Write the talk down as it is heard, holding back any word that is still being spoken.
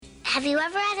Have you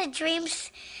ever had a dream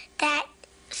that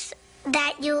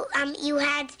you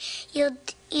had you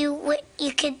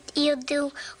could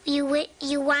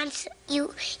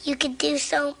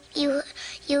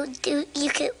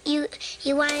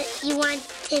want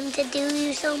him to do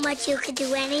you so much you could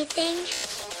do anything?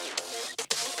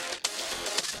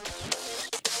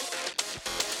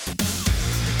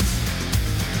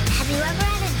 Have you ever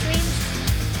had a dream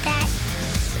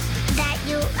that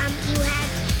you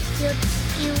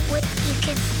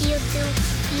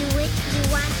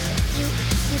want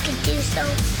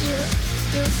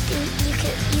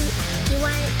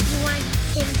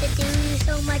him to do you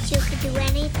so much you could do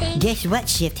anything? Guess what,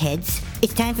 shift heads?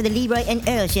 It's time for the Leroy and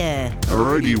Earl Show.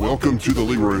 Alrighty, welcome to the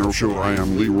Leroy and Earl Show. I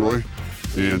am Leroy,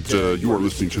 and you are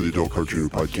listening to the Adult Cartoon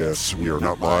Podcast. We are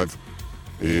not live,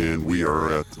 and we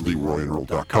are at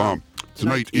LeroyandEarl.com.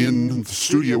 Tonight in the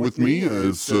studio with me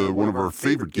is one of our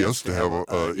favorite guests to have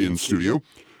in studio.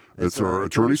 It's our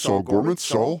attorney, Saul Gorman.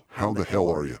 Saul, how the hell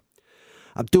are you?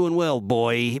 I'm doing well,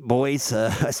 boys.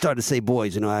 I started to say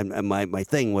boys. You know, my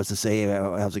thing was to say,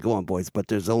 how's it going, boys? But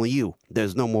there's only you.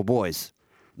 There's no more boys.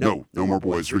 No more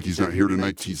boys. Ricky's not here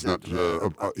tonight. He's not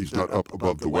up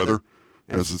above the weather,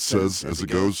 as it says, as it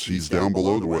goes. He's down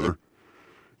below the weather.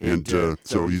 And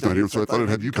so he's not here. So I thought I'd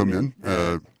have you come in.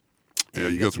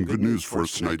 You got some good news for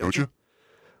us tonight, don't you?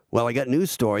 Well, I got news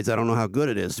stories. I don't know how good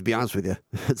it is, to be honest with you.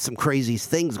 Some crazy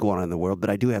things going on in the world, but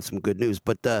I do have some good news.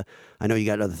 But I know you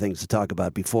got other things to talk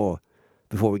about before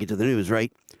we get to the news,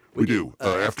 right? We do.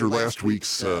 After last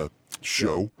week's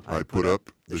show, I put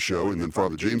up the show, and then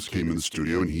Father James came in the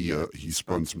studio, and he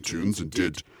spun some tunes and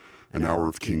did an hour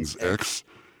of King's X.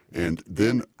 And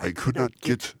then I could not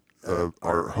get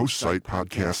our host site,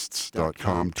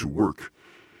 podcasts.com, to work.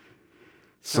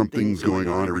 Something's going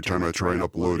on. Every time I try and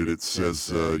upload it, it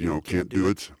says, can't do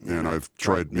it. And I've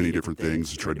tried many different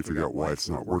things, tried to figure out why it's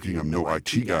not working. I'm no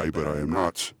IT guy, but I am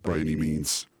not by any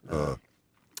means,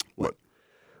 what?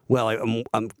 Well,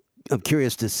 I'm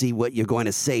curious to see what you're going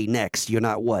to say next. You're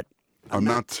not what? I'm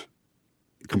not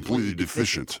completely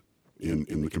deficient in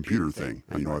the computer thing.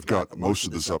 I've got most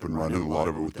of this up and running, a lot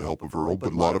of it with the help of Earl,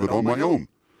 but a lot of it on my own.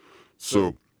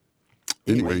 So,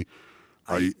 anyway,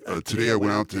 today I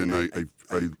went out and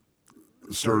I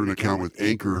started an account with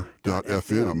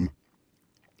Anchor.fm,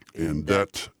 and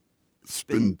that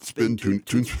tune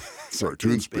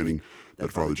spinning that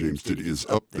Father James did is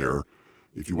up there.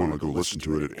 If you want to go listen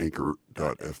to it at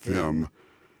Anchor.fm,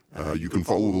 you can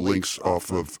follow the links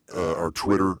off of our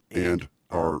Twitter and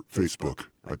our Facebook.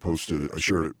 I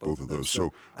shared it, both of those.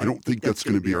 So I don't think that's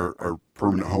going to be our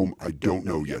permanent home. I don't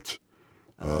know yet.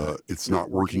 It's not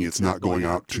working. It's not going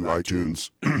out to iTunes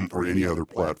or any other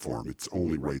platform. It's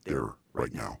only right there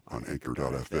right now on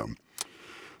Anchor.fm.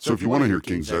 So if you want to hear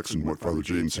King's X and what Father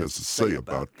James has to say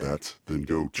about that, then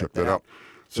go check that out.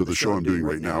 So the show I'm doing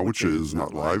right now, which is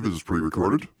not live, is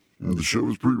pre-recorded. And the show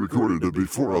is pre-recorded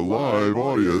before a live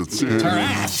audience.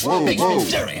 What makes me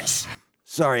furious?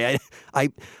 Sorry, I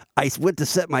went to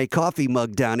set my coffee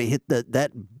mug down and hit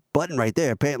that button right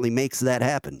there. Apparently makes that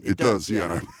happen. It does, yeah.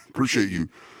 And I appreciate you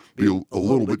being a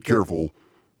little bit careful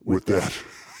with that.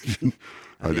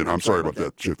 I'm sorry about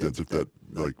that, shift heads, if that,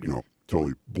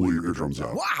 totally blew your eardrums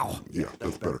out. Wow. Yeah,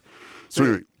 that's better.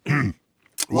 So anyway,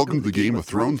 welcome to the Game of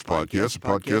Thrones podcast, a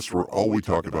podcast where all we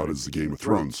talk about is the Game of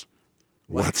Thrones.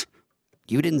 What?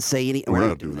 You didn't say anything. We're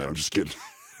not doing that. I'm just kidding.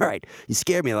 All right. You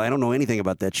scared me. I don't know anything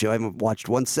about that show. I haven't watched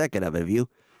 1 second of it. Have you?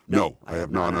 No, I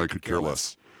have not, and I could care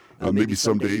less. Maybe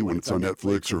someday when it's on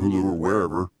Netflix or Hulu or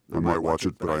wherever, I might watch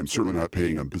it, but I'm certainly not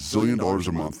paying $1 bazillion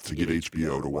a month to get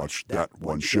HBO to watch that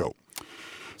one show.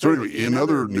 So anyway, in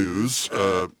other news,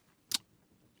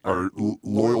 our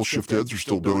loyal shift heads are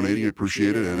still donating. I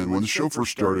appreciate it. And then when the show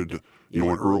first started,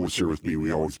 when Earl was here with me,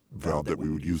 we always vowed that we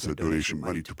would use that donation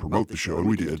money to promote the show, and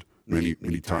we did many,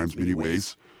 many times, many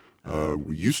ways.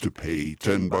 We used to pay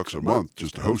 $10 a month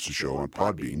just to host a show on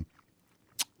Podbean.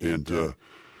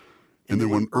 And then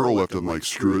when Earl left, I'm like,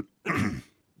 screw it,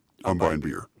 I'm buying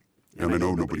beer. And I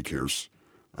know nobody cares,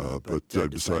 but I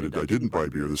decided I didn't buy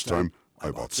beer this time. I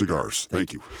bought cigars.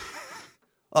 Thank you.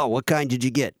 Oh, what kind did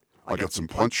you get? I got some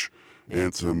Punch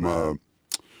and some,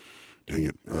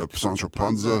 Sancho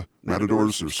Panza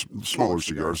Matadors. They're smaller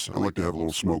cigars. I like to have a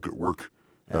little smoke at work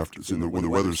when the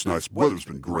weather's nice. Weather's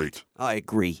been great. I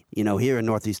agree. Here in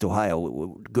Northeast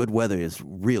Ohio, good weather is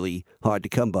really hard to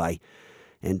come by.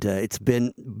 And it's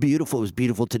been beautiful. It was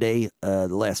beautiful today. The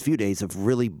last few days have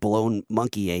really blown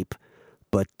monkey ape.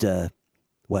 But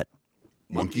what?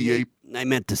 Monkey ape? I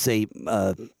meant to say...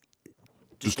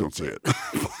 Just don't say it.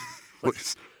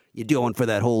 Please. You doing for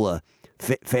that whole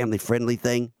family-friendly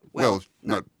thing? Well,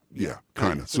 not... Yeah,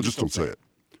 kind of. So just don't say it.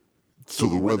 So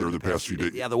the weather the past few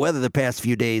days. Yeah, the weather the past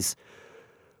few days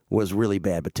was really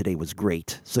bad, but today was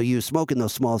great. So you smoking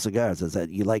those small cigars? Is that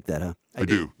you like that, huh? I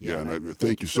do. Yeah, and I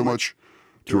thank you so much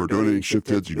to our donating shift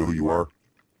heads. You know who you are.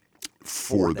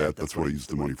 For that, that's what I used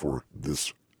the money for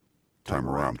this time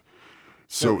around.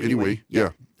 So anyway,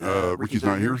 yeah, Ricky's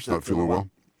not here. He's not feeling well.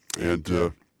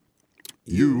 And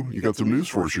you got some news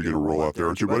for us you're going to roll out there,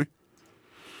 aren't you, buddy?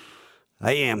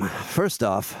 I am. First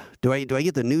off, do I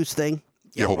get the news thing?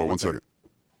 Yeah, hold on one second.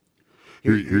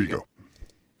 Here you go.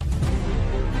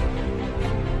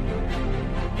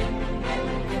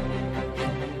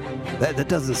 That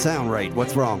doesn't sound right.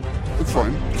 What's wrong? That's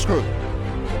fine. Just go ahead.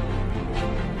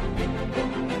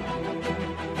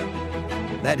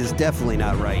 That is definitely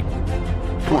not right.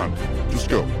 Come on. Just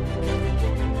go.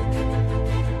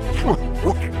 Come on.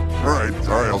 Look. All right,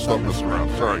 I'll stop messing around.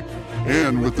 Sorry.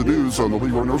 And with the news on the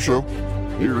Leroy No Show,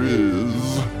 here is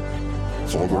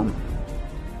Saul Gorman.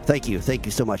 Thank you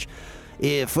so much.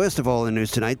 First of all, in the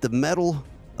news tonight, the Medal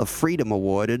of Freedom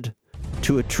awarded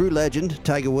to a true legend,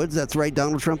 Tiger Woods. That's right,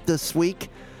 Donald Trump this week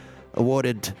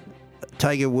awarded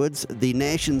Tiger Woods the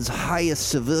nation's highest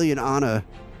civilian honor,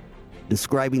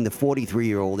 describing the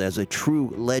 43-year-old as a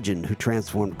true legend who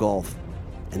transformed golf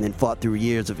and then fought through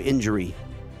years of injury.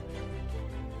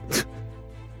 What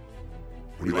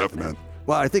are you laughing at?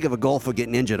 Well, I think of a golfer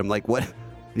getting injured. I'm like, what?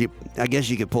 I guess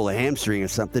you could pull a hamstring or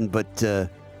something, but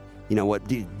you know what?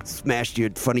 You smashed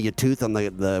your front of your tooth on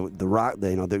the rock,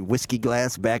 the whiskey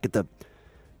glass back at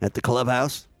the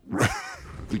clubhouse. I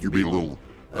think you're being a little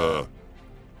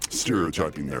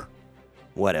stereotyping there.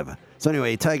 Whatever. So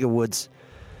anyway, Tiger Woods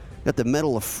got the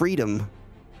Medal of Freedom,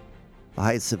 the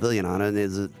highest civilian honor, and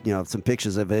there's some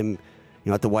pictures of him,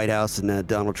 at the White House, and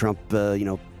Donald Trump,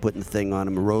 putting the thing on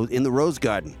him in the Rose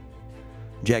Garden.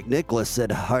 Jack Nicklaus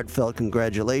said heartfelt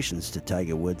congratulations to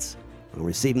Tiger Woods on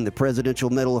receiving the Presidential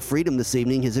Medal of Freedom this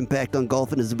evening. His impact on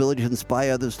golf and his ability to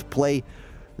inspire others to play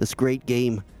this great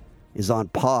game is on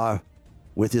par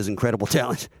with his incredible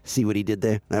talent. See what he did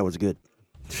there? That was good.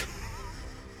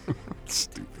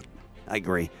 Stupid. I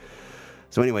agree.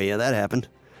 So anyway, yeah, that happened.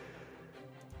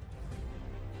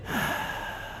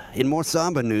 In more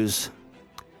somber news,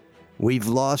 we've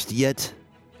lost yet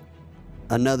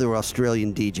another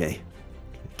Australian DJ.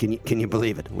 Can you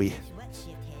believe it?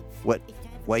 What?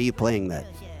 Why are you playing that?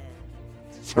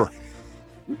 Sorry.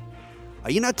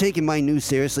 Are you not taking my news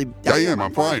seriously? I am.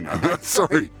 I'm fine.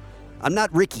 Sorry. I'm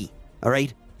not Ricky. All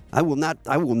right. I will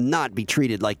not be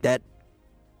treated like that.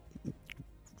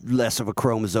 Less of a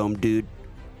chromosome, dude.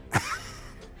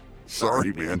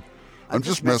 Sorry, man. I'm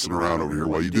just messing around over here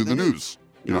while you do the news.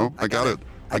 I gotta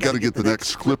get the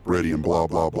next clip ready and blah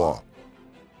blah blah.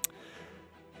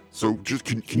 So just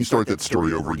can you start that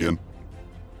story over again?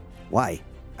 Why?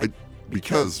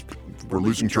 Because we're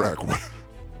losing track.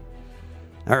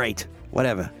 All right,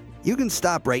 whatever. You can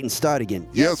stop right and start again.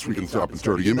 Yes, we can stop and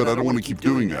start again, but I don't want to keep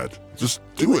doing that. Just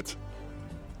do it.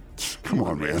 Come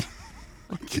on, man.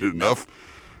 I get enough.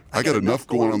 I got enough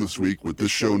going on this week with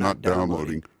this show not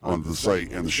downloading onto the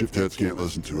site, and the shift heads can't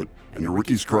listen to it, and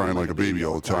Ricky's crying like a baby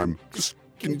all the time.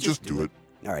 Can you just do it?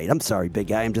 All right, I'm sorry, big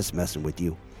guy. I'm just messing with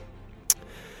you.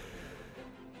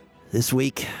 This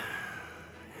week,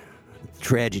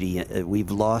 tragedy.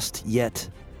 We've lost yet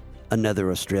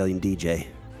another Australian DJ.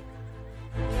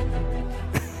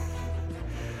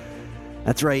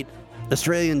 That's right.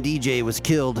 Australian DJ was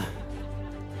killed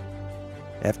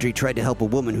after he tried to help a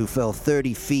woman who fell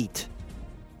 30 feet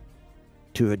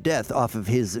to her death off of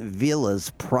his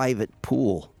villa's private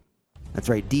pool. That's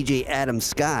right. DJ Adam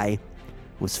Sky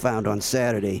was found on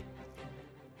Saturday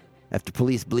after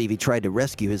police believe he tried to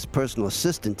rescue his personal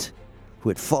assistant who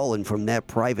had fallen from their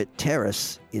private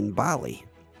terrace in Bali.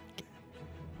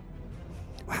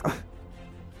 Wow.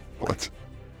 What?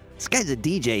 This guy's a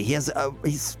DJ. He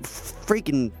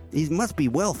must be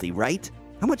wealthy, right?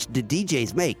 How much do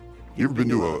DJs make? You ever been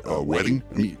to a wedding?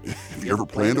 I mean, have you ever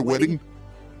planned a wedding?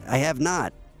 I have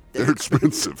not. They're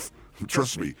expensive.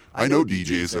 Trust me. I know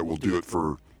DJs that will do it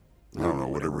for, I don't know,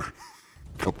 whatever,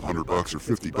 a couple $100 or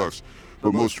 $50.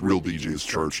 But most real DJs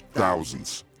charge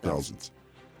thousands.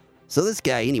 So this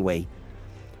guy, anyway,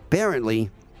 apparently,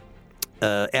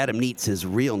 Adam Neat's his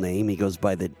real name. He goes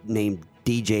by the name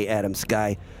DJ Adam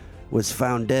Sky, was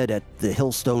found dead at the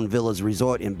Hillstone Villas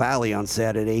Resort in Bali on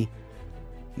Saturday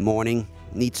morning.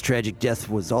 Neat's tragic death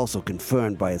was also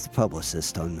confirmed by his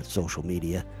publicist on social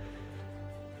media.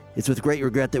 It's with great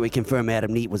regret that we confirm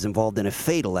Adam Neat was involved in a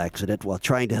fatal accident while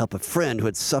trying to help a friend who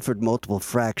had suffered multiple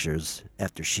fractures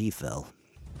after she fell.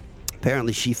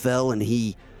 Apparently she fell and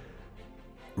he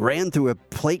ran through a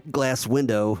plate glass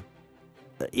window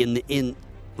in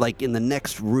the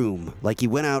next room. Like he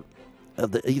went out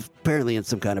He's apparently in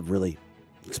some kind of really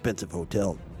expensive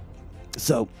hotel.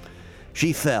 So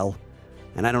she fell,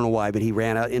 and I don't know why, but he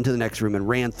ran out into the next room and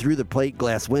ran through the plate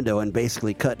glass window and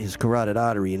basically cut his carotid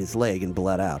artery in his leg and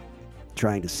bled out,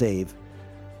 trying to save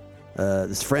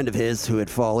this friend of his who had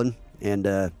fallen.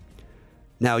 And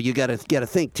now you gotta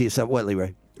think to yourself, what,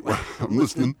 Leroy? I'm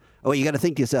listening. Oh, you gotta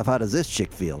think to yourself, how does this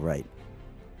chick feel, right?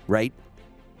 Right?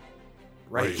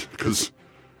 Right, because,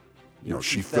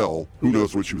 she fell. Who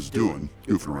knows what she was doing?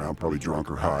 Goofing around, probably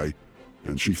drunk or high.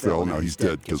 And she fell. Now he's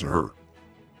dead because of her.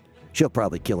 She'll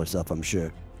probably kill herself, I'm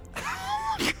sure.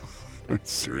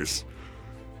 Serious?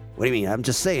 What do you mean? I'm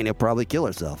just saying he'll probably kill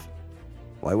herself.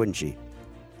 Why wouldn't she?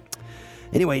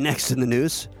 Anyway, next in the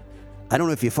news. I don't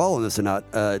know if you're following this or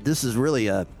not. This is really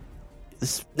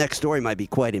this next story might be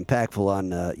quite impactful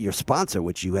on your sponsor,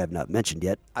 which you have not mentioned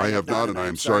yet. I have not, and I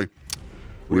am sorry.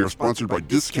 We are sponsored by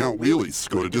Discount Wheelies.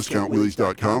 Go to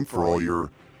discountwheelies.com for all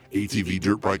your ATV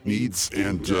dirt bike needs.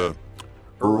 And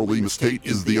Earl Lemus Tate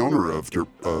is the owner of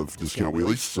Discount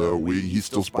Wheelies, so he's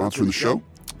still sponsoring the show,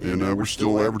 and we're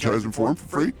still advertising for him for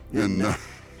free. And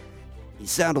you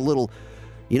sound a little.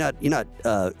 You're not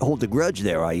holding a grudge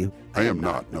there, are you? I am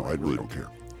not. No, I really don't care.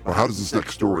 Well, how does this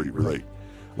next story relate?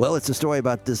 Well, it's a story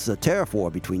about this tariff war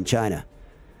between China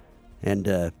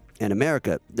and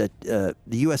America. That the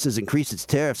U.S. has increased its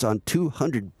tariffs on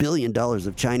 $200 billion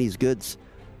of Chinese goods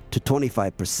to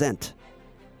 25%.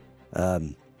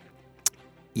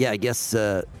 Yeah, I guess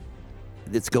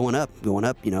it's going up.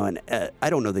 And I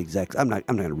don't know the exact. I'm not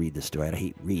going to read this story. I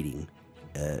hate reading.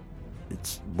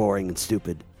 It's boring and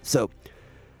stupid. So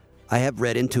I have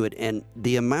read into it, and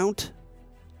the amount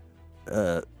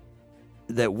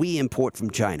that we import from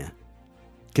China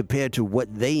compared to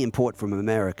what they import from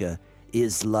America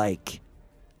is like,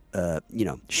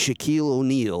 Shaquille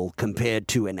O'Neal compared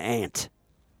to an ant.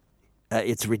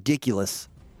 It's ridiculous.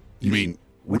 You mean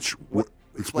what?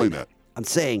 Explain that. I'm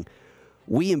saying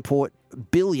we import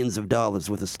billions of dollars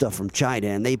worth of stuff from China,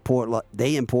 and they import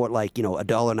like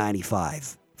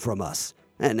 $1.95 from us.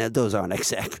 And those aren't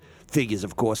exact figures,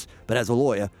 of course, but as a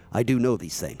lawyer, I do know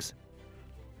these things.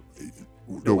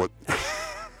 You know what?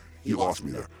 You lost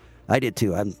me there. I did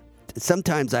too.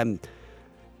 Sometimes I'm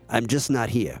just not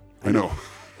here. I know.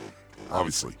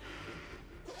 Obviously.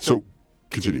 So,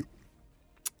 continue.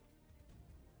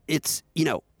 It's,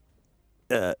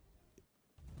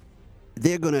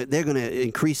 they're gonna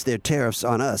increase their tariffs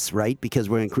on us, right? Because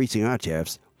we're increasing our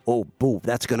tariffs. Oh, boom,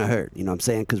 that's gonna hurt. You know what I'm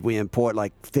saying? Because we import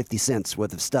like 50 cents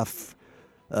worth of stuff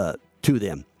to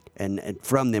them, and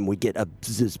from them we get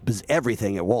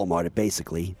everything at Walmart.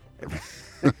 Basically,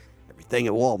 everything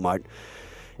at Walmart,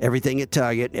 everything at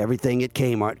Target, everything at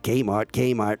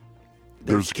Kmart.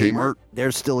 There's Kmart?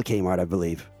 There's still a Kmart, I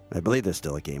believe. There's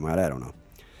still a Kmart. I don't know.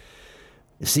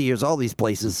 See, here's all these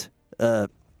places.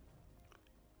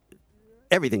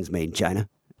 Everything's made in China.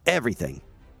 Everything.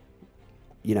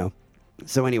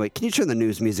 So anyway, can you turn the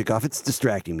news music off? It's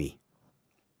distracting me.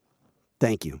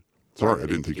 Thank you. Sorry, I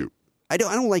didn't think you... I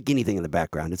don't like anything in the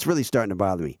background. It's really starting to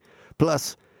bother me.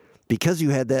 Plus, because you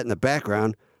had that in the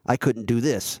background, I couldn't do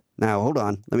this. Now, hold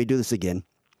on. Let me do this again.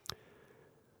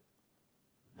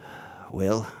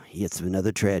 Well, it's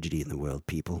another tragedy in the world,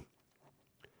 people.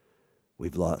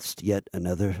 We've lost yet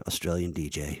another Australian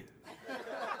DJ.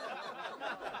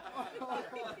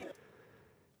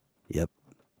 Yep.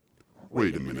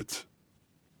 Wait a minute.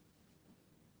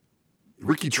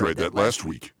 Ricky tried that last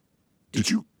week. Did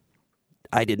you?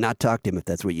 I did not talk to him, if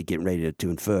that's what you're getting ready to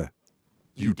infer.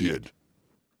 You did.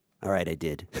 All right, I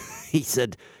did. He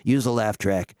said, use a laugh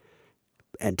track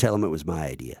and tell him it was my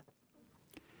idea.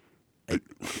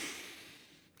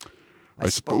 I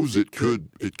suppose it could,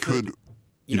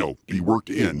 be worked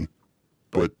in,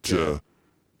 but that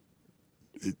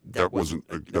wasn't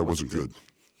good.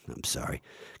 I'm sorry.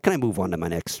 Can I move on to my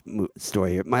next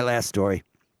story here? My last story.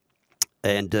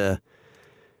 And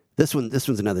this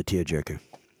one's another tearjerker.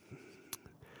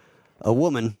 A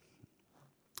woman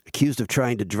accused of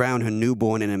trying to drown her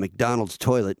newborn in a McDonald's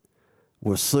toilet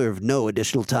was served no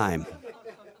additional time.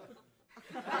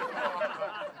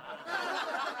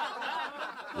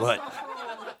 What?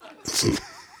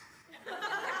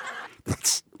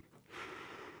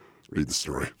 Read the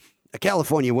story. A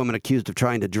California woman accused of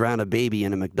trying to drown a baby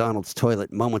in a McDonald's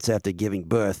toilet moments after giving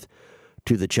birth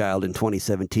to the child in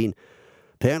 2017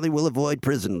 apparently will avoid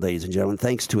prison, ladies and gentlemen,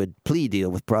 thanks to a plea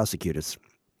deal with prosecutors.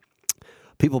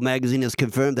 People magazine has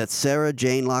confirmed that Sarah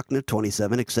Jane Lochner,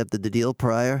 27, accepted the deal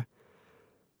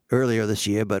earlier this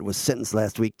year, but was sentenced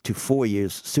last week to 4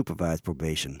 years supervised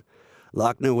probation.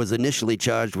 Lochner was initially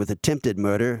charged with attempted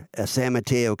murder, a San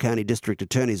Mateo County District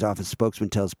Attorney's Office spokesman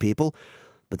tells People.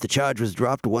 but the charge was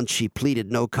dropped once she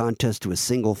pleaded no contest to a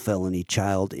single felony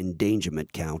child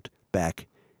endangerment count back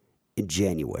in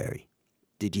January.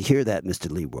 Did you hear that,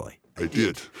 Mr. Leroy? I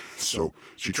did. So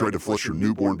she tried to flush her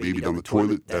newborn baby down the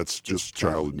toilet. That's just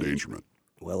child endangerment.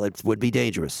 Well, it would be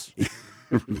dangerous.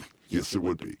 Yes, it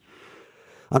would be.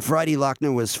 On Friday,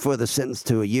 Lochner was further sentenced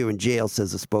to a year in jail,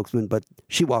 says the spokesman, but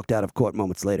she walked out of court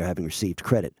moments later having received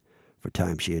credit for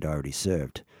time she had already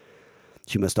served.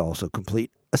 She must also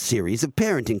complete a series of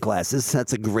parenting classes.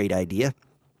 That's a great idea.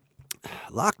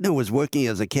 Lochner was working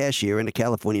as a cashier in a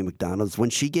California McDonald's when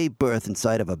she gave birth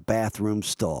inside of a bathroom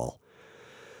stall.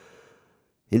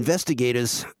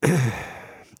 Investigators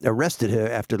arrested her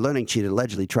after learning she'd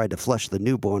allegedly tried to flush the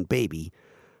newborn baby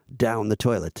down the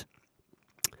toilet.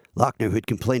 Lochner, who had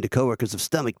complained to coworkers of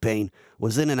stomach pain,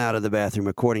 was in and out of the bathroom,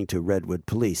 according to Redwood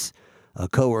police. A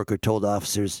coworker told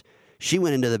officers she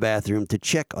went into the bathroom to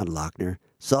check on Lochner,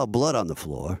 saw blood on the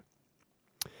floor,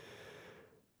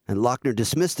 and Lochner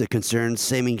dismissed the concerns,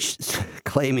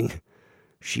 claiming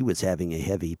she was having a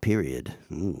heavy period.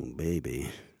 Ooh, baby.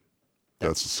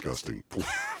 That's disgusting.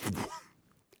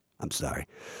 I'm sorry.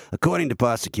 According to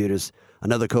prosecutors,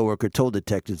 another coworker told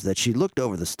detectives that she looked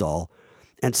over the stall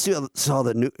and saw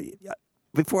the new...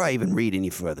 Before I even read any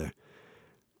further,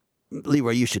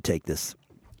 Leroy, you should take this.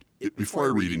 Before I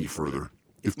read any further,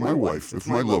 if my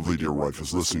lovely dear wife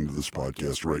is listening to this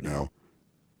podcast right now,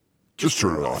 just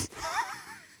turn it off.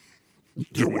 You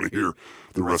don't want to hear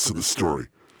the rest of the story.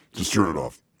 Just turn it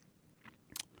off.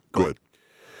 Go ahead.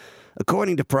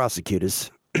 According to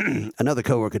prosecutors, another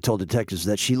coworker told detectives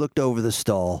that she looked over the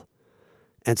stall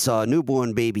and saw a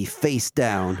newborn baby face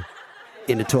down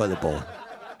in a toilet bowl.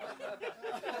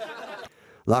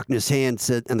 Lochner's hand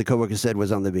said, and the coworker said,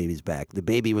 was on the baby's back. The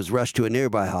baby was rushed to a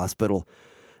nearby hospital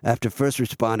after first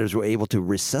responders were able to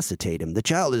resuscitate him. The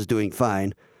child is doing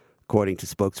fine, according to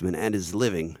spokesman, and is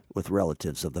living with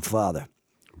relatives of the father.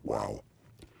 Wow.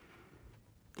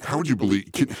 How would you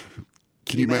believe... Can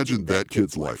you imagine that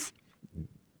kid's life?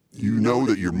 You know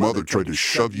that your mother tried to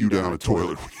shove you down a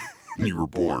toilet when you were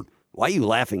born. Why are you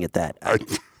laughing at that? I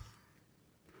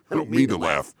don't mean to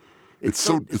laugh. It's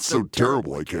so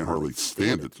terrible I can't hardly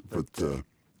stand it. But,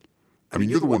 I mean,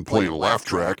 you're the one playing a laugh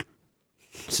track.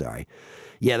 Sorry.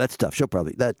 Yeah, that's tough.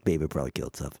 That baby will probably kill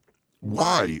itself.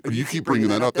 Why? You keep bringing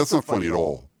that up. That's not funny at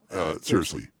all.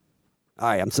 Seriously. All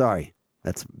right, I'm sorry.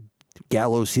 That's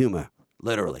gallows humor,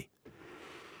 literally.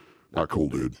 Not cool,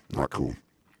 dude. Not cool.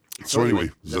 So anyway,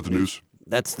 is that the news?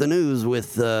 That's the news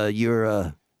with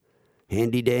your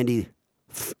handy-dandy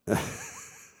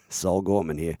Saul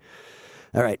Gorman here.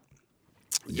 All right.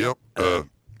 Yep.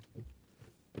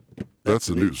 That's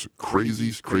the news.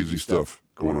 Crazy stuff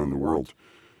going on in the world.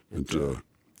 And,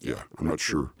 yeah, I'm not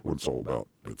sure what it's all about.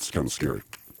 It's kind of scary.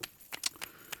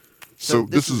 So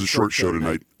this is a short show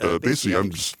tonight. Basically,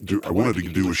 I wanted to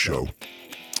do a show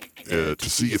to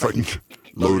see if I can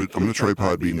load it. I'm going to try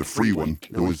Podbean, the free one.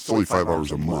 It's only 5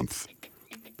 hours a month.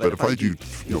 But if I do,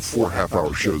 4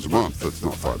 half-hour shows a month, that's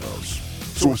not 5 hours.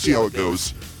 So we'll see how it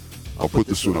goes. I'll put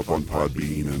this one up on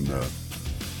Podbean, and we'll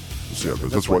see how it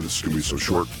goes. That's why this is going to be so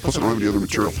short. Plus, I don't have any other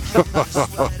material.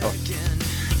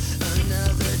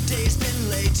 Another day's been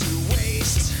laid to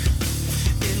waste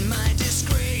in my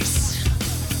disgrace.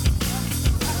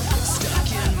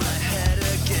 Stuck in my head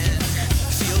again.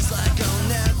 Feels like I'll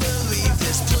never leave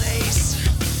this place.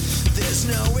 There's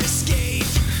no escape.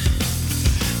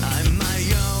 I'm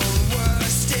my own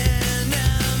worst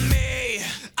enemy.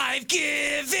 I've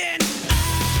given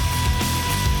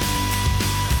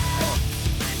up.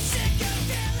 I'm sick of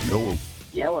feeling.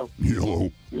 Yellow.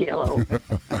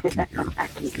 I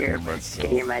can hear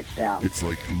myself. It's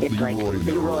like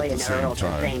Leroy and Earl at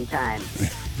the same time.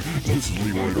 This is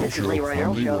Leroy and Earl Show. Leroy and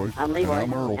Earl Show. I'm Leroy.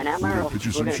 And I'm Earl. And I'm We're Earl. gonna pitch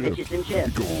you We're some going to pitch you some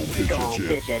chips. Go on,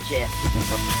 pitch that chip.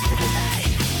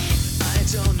 I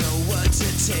don't know what to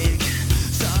take.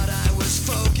 Thought I was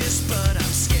focused, but I'm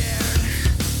scared.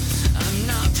 I'm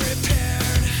not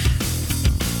prepared.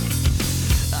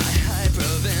 I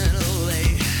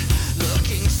hyperventilate,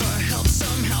 looking for help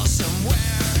somehow, somewhere,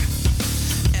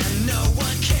 and no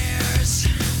one cares.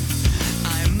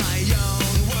 I'm my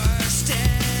own worst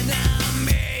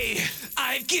enemy.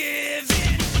 I've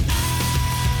given up.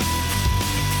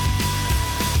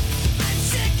 I'm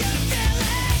sick of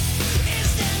feeling. Is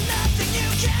there nothing you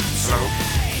can say?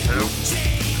 Hello?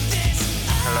 Take this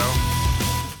up.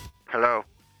 Hello?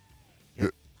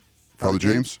 Father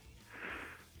James?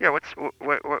 Yeah, what's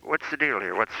the deal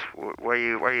here? What's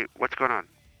going on?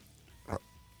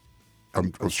 I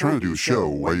was trying to do a show.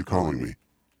 Why are you calling me?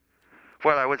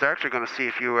 Well, I was actually going to see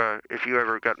if you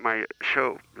ever got my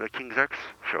show, the King's X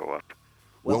show up.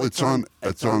 Well, it's on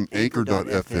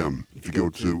Anchor.fm. If you go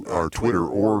to our Twitter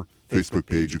or Facebook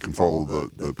page, you can follow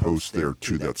the post there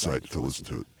to that site to listen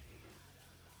to it.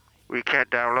 We can't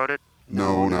download it?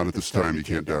 No, not at this time. You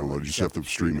can't download it. You just have to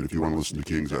stream it if you want to listen to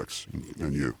King's X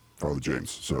and you, Father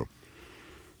James. So,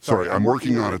 sorry, I'm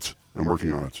working on it. I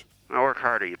work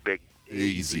harder, you big...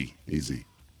 Easy.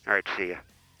 All right, see ya.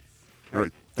 All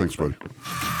right, thanks, buddy.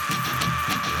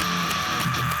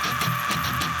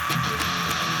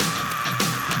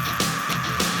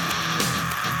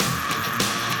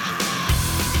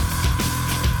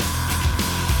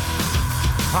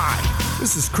 Hi,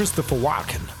 this is Christopher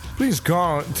Walken. Please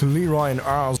go to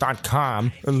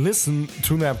LeroyandEarls.com and listen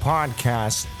to their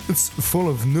podcast. It's full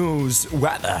of news,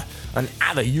 weather, and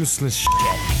other useless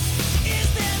shit.